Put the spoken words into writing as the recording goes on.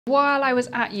While I was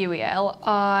at UEL,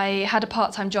 I had a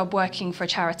part-time job working for a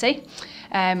charity.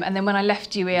 And then when I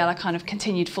left UEL, I kind of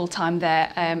continued full-time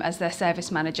there as their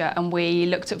service manager, and we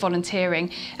looked at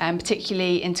volunteering,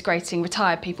 particularly integrating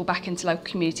retired people back into local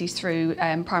communities through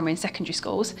primary and secondary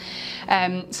schools.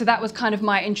 So that was kind of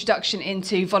my introduction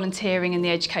into volunteering in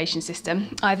the education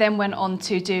system. I then went on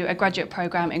to do a graduate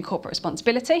programme in corporate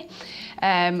responsibility,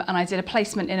 and I did a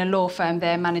placement in a law firm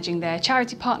there managing their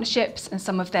charity partnerships and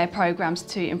some of their programmes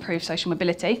to improve social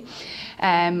mobility.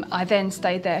 I then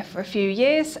stayed there for a few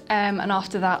years, and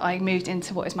after that I moved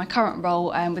into what is my current role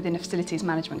within a facilities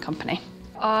management company.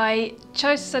 I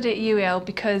chose to study at UEL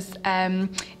because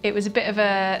it was a bit of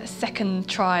a second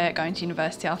try at going to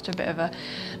university after a bit of a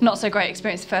not so great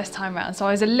experience the first time round, so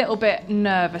I was a little bit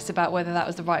nervous about whether that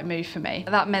was the right move for me.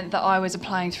 That meant that I was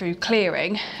applying through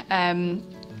clearing,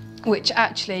 which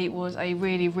actually was a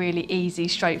really easy,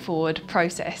 straightforward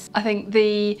process. I think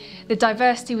the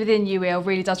diversity within UEL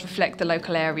really does reflect the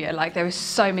local area. Like, there are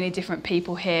so many different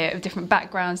people here of different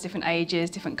backgrounds, different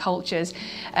ages, different cultures,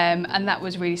 and that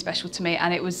was really special to me.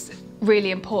 And it was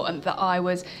really important that I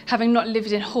was, having not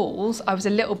lived in halls, I was a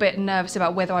little bit nervous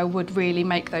about whether I would really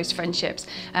make those friendships,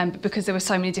 but because there were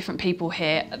so many different people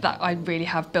here, that I really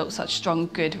have built such strong,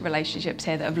 good relationships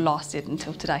here that have lasted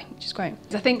until today, which is great.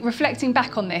 I think reflecting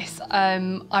back on this,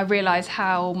 I realise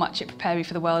how much it prepared me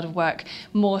for the world of work,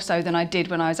 more so than I did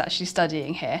when I was actually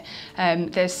studying here.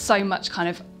 There's so much kind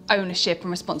of ownership and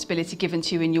responsibility given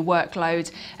to you in your workload,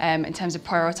 in terms of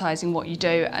prioritising what you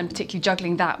do, and particularly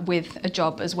juggling that with a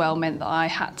job as well meant that I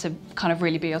had to kind of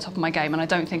really be on top of my game, and I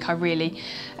don't think I really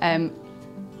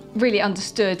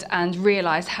understood and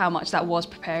realised how much that was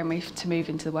preparing me to move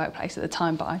into the workplace at the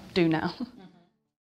time, but I do now.